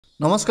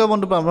নমস্কাৰ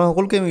বন্ধুসকল আপোনাৰ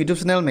সকলোকে ইউটিউব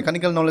চেনেল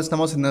মেকানিকেল নলেজ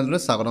নামৰ চেনেললৈ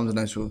স্বাগতম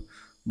জনাইছোঁ।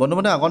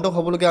 বন্ধুসকল আগন্তুক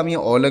হ'বলগীয়া আমি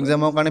অইল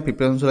এক্সামৰ কাৰণে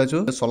প্ৰিপাৰেশ্যন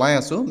চলাই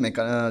আছোঁ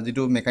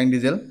যিটো মেকানিক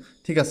ডিজেল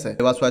ঠিক আছে।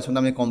 এবাৰ চোৱাইছোঁ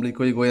আমি কমপ্লিট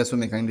কৰি গৈ আছোঁ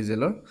মেকানিক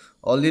ডিজেলৰ।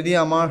 অলৰেডি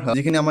আমাৰ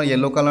যিখিনি আমাৰ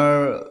য়েলো কালাৰ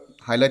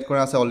হাইলাইট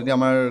কৰা আছে অলৰেডি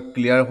আমাৰ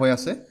ক্লিয়াৰ হৈ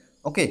আছে।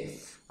 অ'কে,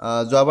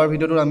 যোৱাবাৰ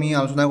ভিডিঅ'টোত আমি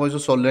আলোচনা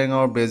কৰিছোঁ চল্ডাৰিং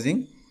আৰু বেজিং।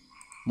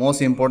 মষ্ট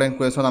ইম্পৰ্টেণ্ট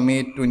কুৱেশ্যন আমি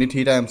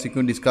 23টা MCQ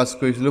ডিছকাছ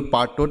কৰিছিলোঁ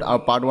পাৰ্ট 2 আৰু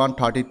পাৰ্ট 1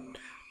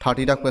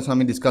 30টা কুৱেশ্যন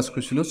আমি ডিছকাছ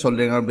কৰিছিলোঁ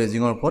চল্ডাৰিং আৰু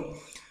বেজিঙৰ ওপৰত।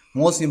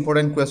 most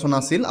important question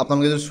আছিল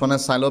আপোনালোকে যদি চোৱা নাই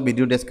চাই লওক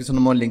ভিডিও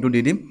ডেছক্ৰিপশ্যনত মই লিংকটো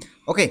দি দিম।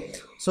 অ'কে,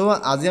 চ'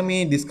 আজি আমি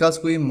ডিছকাছ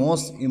কৰি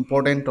মষ্ট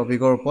ইম্পৰ্টেণ্ট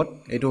টপিকৰ ওপৰত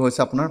এইটো হৈছে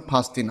আপোনাৰ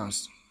ফাষ্টেনাৰ্ছ।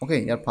 অ'কে,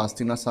 ইয়াৰ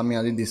ফাষ্টেনাৰ্ছ আমি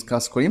আজি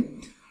ডিছকাছ কৰিম।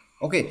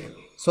 অ'কে,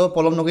 চ'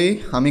 পলম নকৰি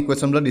আমি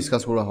কুৱেশ্যনবিলাক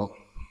ডিছকাছ কৰোঁ আহক।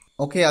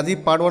 অ'কে, আজি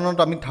পাৰ্ট 1ত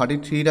আমি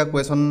 33টা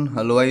কুৱেশ্যন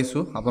লৈ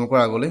আহিছোঁ আপোনালোকৰ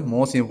আগলৈ।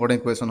 মষ্ট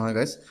ইম্পৰ্টেণ্ট কুৱেশ্যন হয়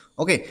গাইজ।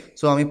 অ'কে,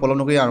 চ' আমি পলম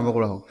নকৰি আৰম্ভ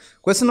কৰা হওক।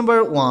 Question number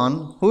 1,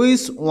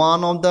 which one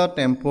of the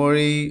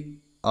temporary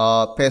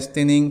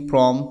ফেষ্টেনিং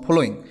from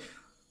following.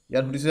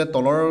 ইয়াত সুধিছে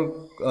তলৰ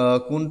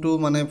কোনটো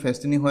মানে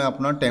ফেষ্টেনিং হয়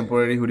আপোনাৰ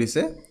টেম্পৰেৰী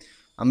সুধিছে।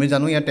 আমি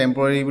জানো ইয়াৰ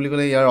টেম্পৰেৰী বুলি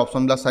ক'লে ইয়াৰ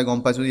অপশ্যনবিলাক চাই গম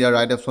পাইছোঁ। ইয়াৰ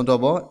ৰাইট অপশ্যনটো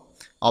হ'ব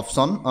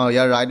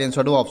ইয়াৰ ৰাইট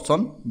এনচাৰটো অপশ্যন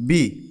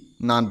বি,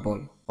 নাট বল।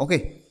 অ'কে,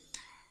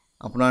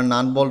 আপোনাৰ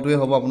নাট বলটোৱে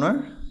হ'ব আপোনাৰ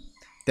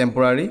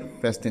টেম্পৰাৰী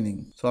ফেষ্টেনিং।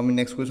 চ' আমি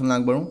নেক্সট কুৱেশ্যনলৈ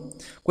আগবাঢ়োঁ।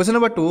 Question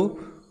number 2,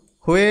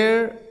 where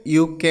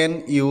U can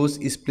use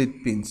split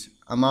pinches.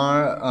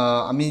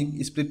 আমি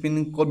স্প্লিট পিন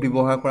ক'ত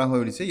ব্যৱহাৰ কৰা হৈ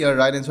সুধিছে। ইয়াৰ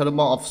ৰাইট এনচাৰটো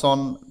হ'ব অপশ্যন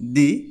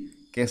ডি,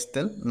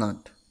 কেষ্টেল নাট।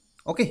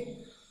 Okay,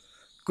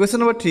 question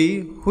number 3,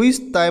 which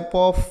type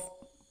of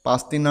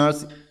fasteners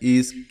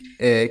is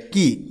a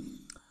কি।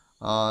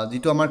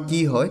 যিটো আমাৰ কি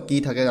হয়, কি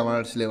থাকে আমাৰ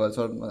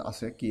চিলেবাছত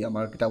আছে, কি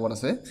আমাৰ কিতাপত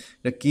আছে।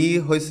 কি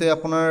হৈছে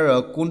আপোনাৰ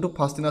কোনটো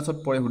ফাষ্টেনাৰ্ছত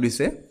পৰে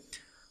সুধিছে।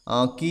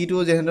 কিটো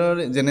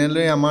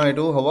জেনেৰেলি আমাৰ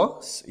এইটো হ'ব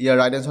ইয়াৰ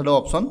right এনচাৰটো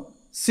option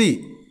C,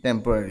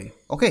 temporary.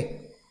 Okay,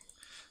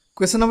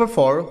 question number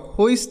 4,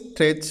 which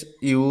threads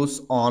use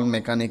on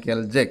mechanical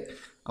Jack.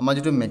 আমাৰ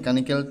যিটো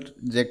মেকানিকেল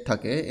জেক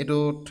থাকে এইটো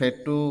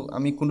থ্ৰেডটো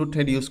আমি কোনটো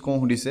থ্ৰেড ইউজ কৰোঁ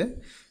সুধিছে।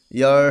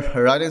 ইয়াৰ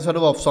right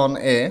এনচাৰটো option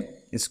A,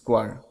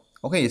 square.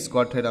 Okay,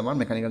 square thread আমাৰ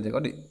মেকানিকেল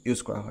জেকত ইউজ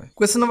কৰা হয়।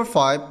 Question number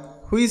 5,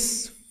 which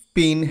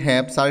pin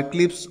have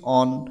চাৰ্ক্লিপছ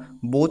on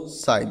both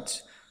sides.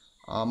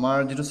 আমাৰ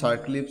যিটো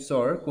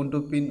চাৰ্ক্লিপছৰ কোনটো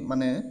পিন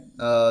মানে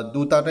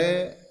দুটাতে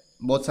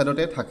বোথ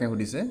ছাইডতে থাকে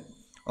সুধিছে।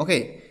 অ'কে,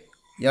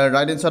 ইয়াৰ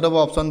ৰাইট এনচাৰটো হ'ব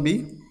option B,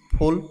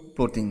 full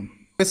plotting.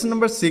 Question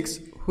number 6,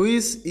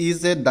 which is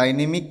a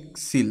dynamic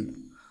চিল।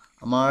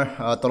 আমাৰ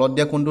তলত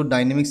দিয়া কোনটো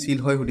ডাইনেমিক চিল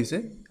হয় সুধিছে।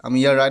 আমি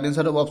ইয়াৰ right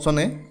এনচাৰটো option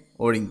A,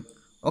 অ'ৰিং।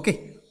 Okay,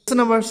 question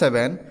number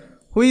 7,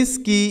 which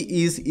কি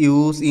is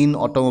use in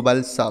automobile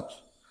shaft.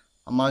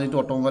 আমাৰ যিটো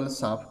অট'মোবাইল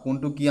শ্বাফ্ট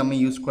কোনটো কি আমি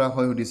ইউজ কৰা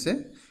হয় সুধিছে।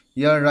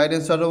 ইয়াৰ ৰাইট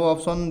এনচাৰটো হ'ব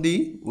অপশ্যন ডি,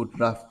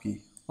 উড্ৰাফ কি।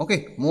 অ'কে,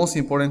 মষ্ট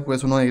ইম্পৰ্টেণ্ট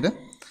কুৱেশ্যন হয় এইকেইটা।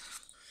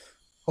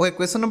 Okay,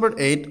 question number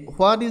 8,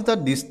 what is the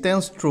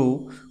distance through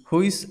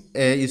which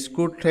a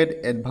screw thread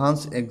advance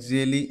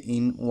এক্সিয়েলি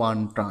in one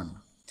টাৰ্ণ।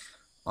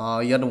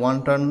 ইয়াত ওৱান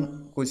টাৰ্ণ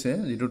কৈছে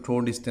যিটো থ্ৰু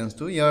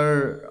ডিষ্টেঞ্চটো। ইয়াৰ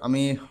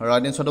আমি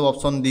right এনচাৰটো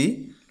option D,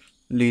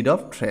 lead of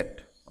thread.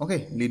 Okay,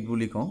 lead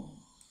বুলি কওঁ।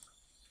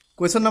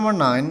 Question number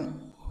 9,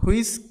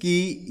 which কি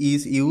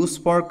is use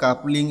for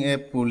coupling এ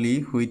পুলি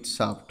with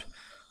shaft.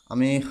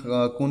 আমি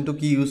কোনটো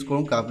কি ইউজ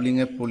কৰোঁ কাপলিং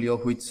এ পুলি অফ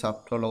হুইথ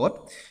শ্বাফ্টৰ লগত।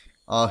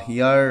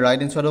 ইয়াৰ ৰাইট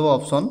এনচাৰটো হ'ব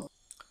অপশ্যন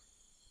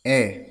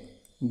এ,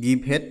 গিভ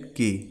হেড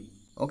কি।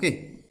 Okay,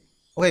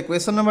 okay,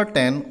 question number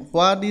 10,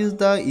 what is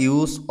the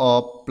use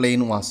of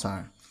plain washer.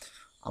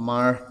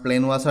 আমাৰ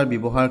প্লেইন ৱাশ্বাৰ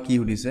ব্যৱহাৰ কি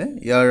সুধিছে।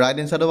 ইয়াৰ ৰাইট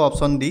এনচাৰটো হ'ব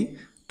option D,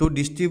 two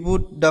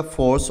distribute the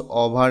force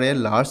over A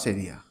large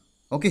area.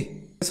 Okay,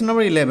 question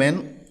number 11,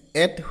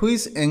 at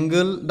which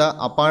angle the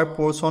upper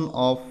portion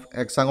of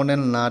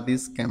হেক্সাগনেল নাট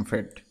is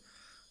কেমফেড।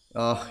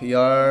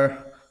 Year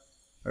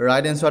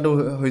right এনচাৰটো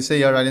হৈছে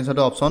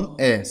option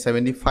A,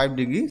 75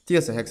 degree. ঠিক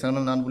আছে,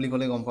 হেক্সাগনেল নাট বুলি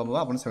ক'লে গম পাব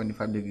আপুনি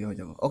 75 ডিগ্ৰী হৈ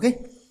যাব। অ'কে,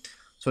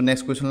 চ'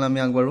 নেক্সট কুৱেশ্যনলৈ আমি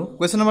আগবাঢ়োঁ।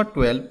 Question number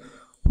 12,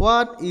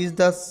 what is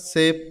the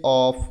shape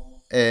of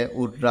এ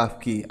উড্ৰাফ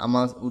কি।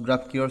 আমাৰ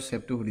উড্ৰাফ কিৰ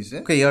শ্বেপটো সুধিছে।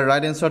 অ'কে, ইয়াৰ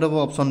ৰাইট এনচাৰটো হ'ব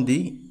option D,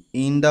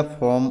 in the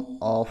form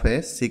of A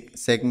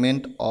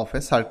segment of A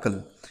circle.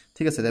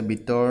 ঠিক আছে, এতিয়া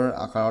বৃত্তৰ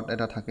আকাৰত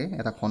এটা থাকে,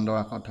 এটা খণ্ডৰ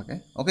আকাৰত থাকে।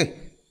 Okay,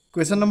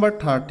 question number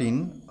 13,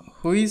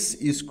 which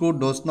screw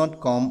does not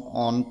come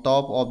on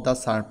top of the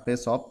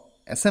surface of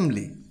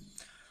assembly.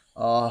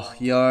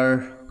 Year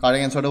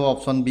correct এনচাৰটো হ'ব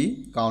অপশ্যন বি,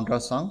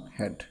 কাউণ্টাৰ চাং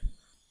head.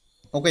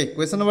 Okay,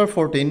 question number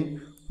 14,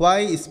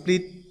 why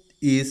split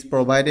is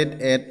provided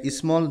at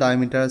small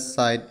diameter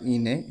side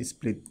in a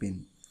split pin.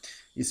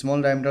 Small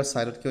diameter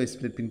ছাইডত কিয়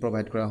split pin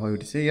provide কৰা হৈ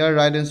উঠিছে। ইয়াৰ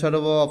right এনচাৰটো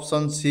হ'ব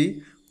option C,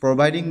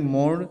 providing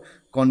মোৰ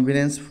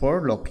convenience for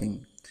locking.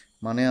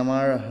 মানে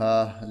আমাৰ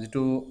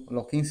যিটো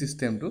লকিং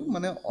ছিষ্টেমটো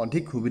মানে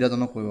অধিক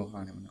সুবিধাজনক কৰিবৰ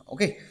কাৰণে মানে।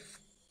 Okay,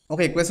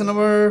 okay, question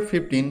number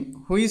 15,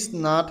 which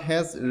নাট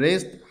has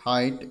rest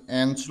height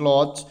and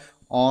শ্লটছ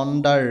on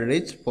the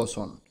rich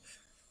portion.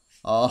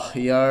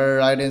 Year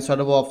right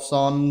এনচাৰটো হ'ব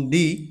অপশ্যন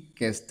ডি,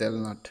 কেষ্টেল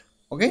নাট।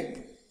 Okay,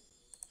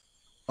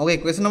 okay,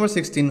 question number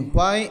 16,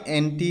 why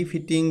anti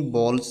fitting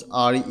বল্টছ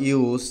R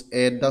use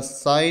at the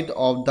side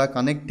of the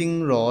connecting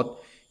road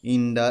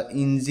in the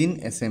engine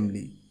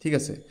assembly ঠিক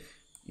আছে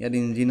ইয়াত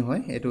engine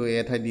হয় এইটো এ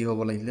ঠাই দি হ'ব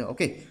লাগিলে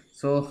অ'কে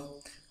চ'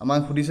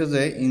 আমাক সুধিছে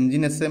যে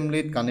ইঞ্জিন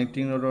এছেম্বলিত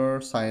কানেক্টিং ৰডৰ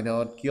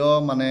ছাইডত কিয়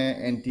মানে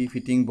এণ্টি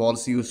ফিটিং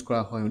বলছ ইউজ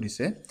কৰা হয়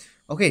সুধিছে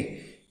অ'কে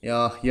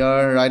ইয়াৰ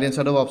ৰাইট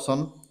এনচাৰ হ'ব option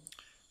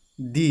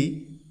D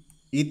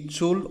it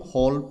should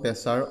hold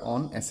pressure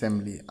on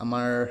assembly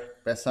আমাৰ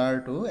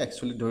প্ৰেছাৰটো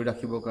একচুৱেলি ধৰি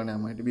ৰাখিবৰ কাৰণে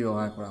আমাৰ এইটো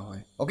ব্যৱহাৰ কৰা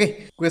হয় okay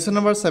question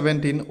number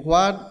 17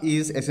 what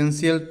is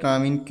essential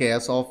term in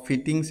cash of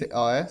fitting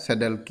এ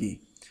চেডেল কি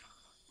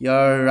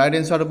ইয়াৰ ৰাইট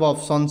এনচাৰ হ'ব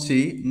option C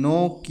no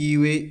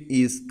কিৱে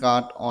is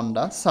cut on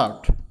the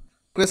shirt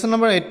question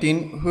number 18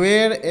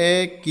 where এ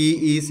কি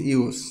ইজ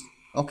ইউজ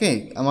অ'কে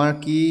আমাৰ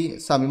কি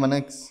চাবি মানে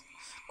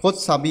ক'ত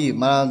চাবি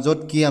বা য'ত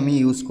কি আমি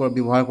ইউজ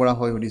ব্যৱহাৰ কৰা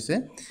হয় সুধিছে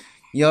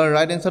ইয়াৰ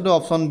right এনচাৰটো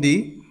option D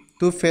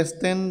two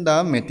ফেষ্টেন the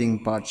mating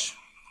parts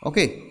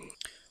okay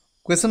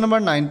question number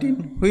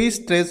 19 which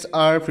threads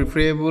R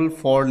preferable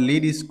for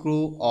lead screw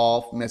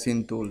of machine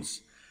tools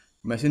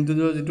machine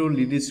টুলৰ যিটো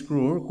লিড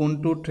স্ক্ৰুৰ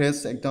কোনটো থ্ৰেডছ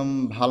একদম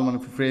ভাল মানে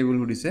প্ৰিফাৰেবল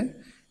সুধিছে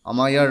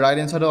আমাৰ ইয়াৰ right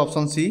এনচাৰটো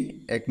option C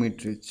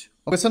একমিট্ৰিজ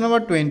Question number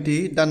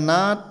 20. The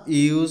nut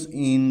used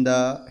in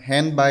the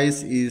hand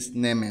vise is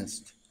named.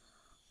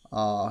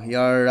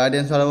 Here right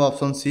answer of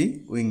option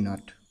C, wing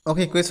nut.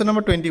 Okay, question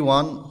number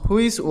 21.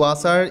 Which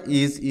washer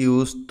is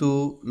used to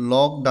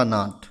lock the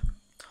nut?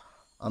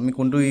 আমি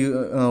কোনটো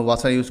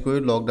washer use কৰি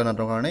lock the nut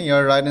কাৰণে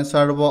ইয়াৰ right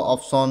answer হ'ব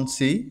option C,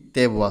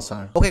 tape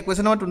washer. Okay,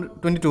 question number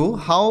 22.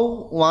 How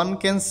one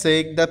can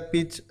check the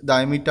pitch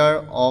diameter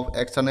of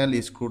external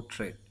screw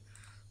thread?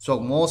 So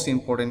most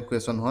important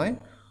question হয়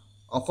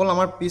অকল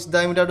আমাৰ piece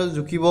ডায়ামিটাৰটো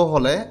জুকিব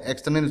হলে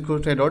external screw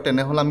থ্ৰেডৰ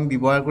তেনেহলে আমি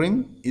ব্যৱহাৰ কৰিম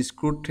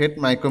স্ক্ৰু থ্ৰেড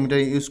মাইক্ৰোমিটাৰ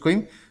ইউজ কৰিম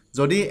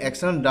যদি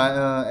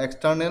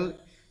এক্সটাৰ্নেল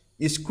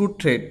স্ক্ৰু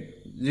থ্ৰেড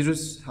যেটো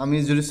আমি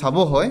যদি চাব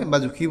হয় বা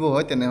জুকিব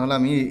হয় তেনেহলে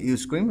আমি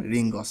ইউজ কৰিম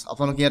ৰিং গজ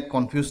আপোনালোক ইয়াত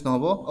কনফিউজ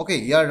নহব okay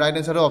year right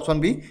answer option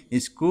B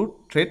screw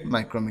thread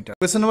মাইক্ৰোমিটাৰ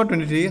question number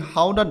 23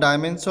 how the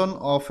dimension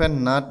of a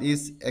nut is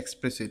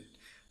এক্সপ্ৰেসড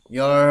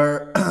year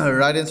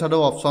right answer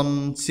option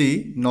C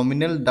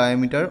nominal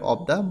ডায়ামিটাৰ of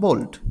the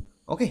bolt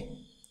okay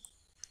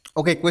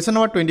Okay, question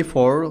number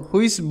 24.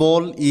 Which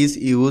ball is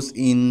used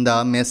in the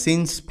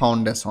machine's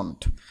foundation?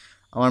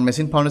 Our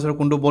machine foundation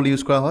kundu ball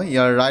use kora hoy.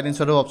 Your right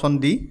answer is option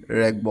D,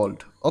 rag bolt.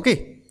 Okay.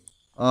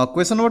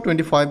 Question number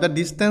 25. The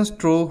distance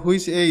through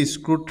which a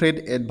screw thread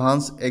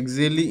advance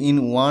axially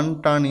in one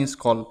turn is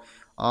called.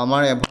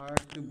 Our ever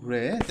to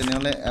gray.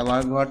 Then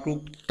ever go to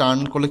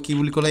turn kole ki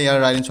boli kole. Your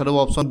right answer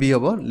is option B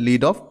hobo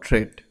lead of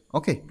thread.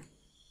 Okay.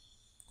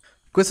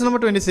 Question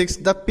number 26.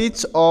 The pitch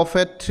of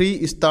a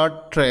 3-star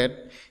thread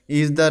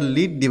is the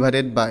lead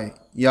divided by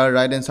your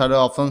right answer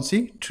option C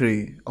 3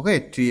 okay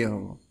 3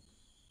 hobo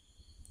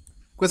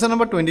question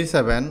number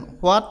 27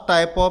 what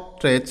type of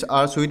threads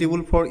are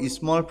suitable for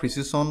small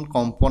precision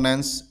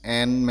components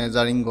and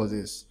measuring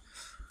gauges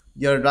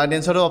your right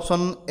answer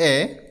option A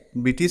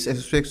British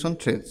association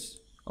threads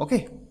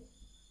okay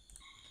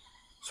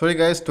sorry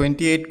guys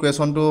 28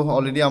 question to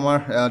already amar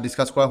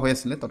discuss kora hoy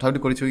asile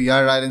tothapi korichu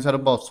your right answer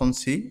option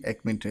C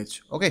acme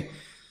threads okay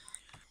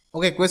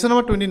Okay, question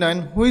number 29.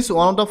 Which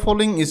one of the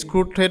following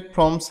screw thread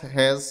forms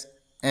has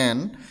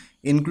an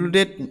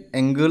included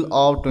angle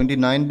of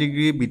 29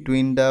 degree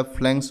between the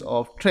flanks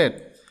of thread?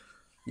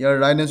 Your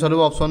right answer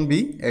is option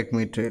B,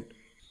 acme thread.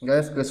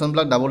 Guys, question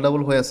block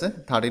double hoy ase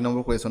 30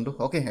 number question to.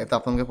 Okay, eta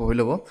apanke pohil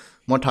lobo.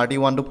 Moi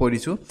 31 to poi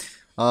dichu.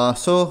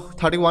 So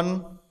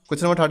 31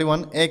 question number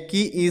 31 a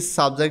key is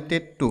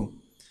subjected to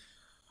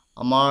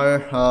amar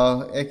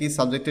a key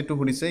subjected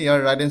to hudise.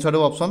 Your right answer is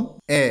option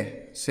A,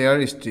 shear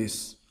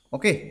stress.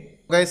 Okay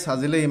guys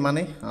azile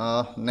imane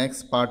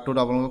next part to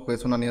apnalok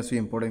question ani asu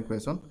important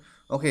question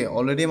okay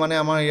already mane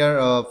amar yar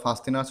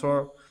fasteners or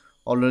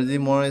already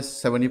more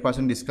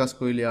 70% discuss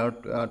korili aru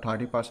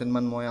 30%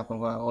 man moi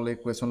apnalok ole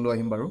question lo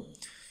ahim baru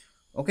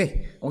okay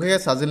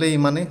guys azile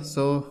imane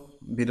so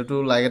video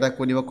to like eta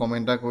koi dibo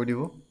comment ta koi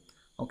dibo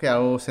okay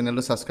aru channel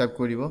to subscribe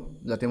koi dibo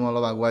jate moi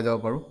olob agwa jabo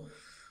paru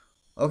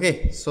okay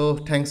so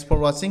thanks for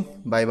watching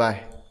bye bye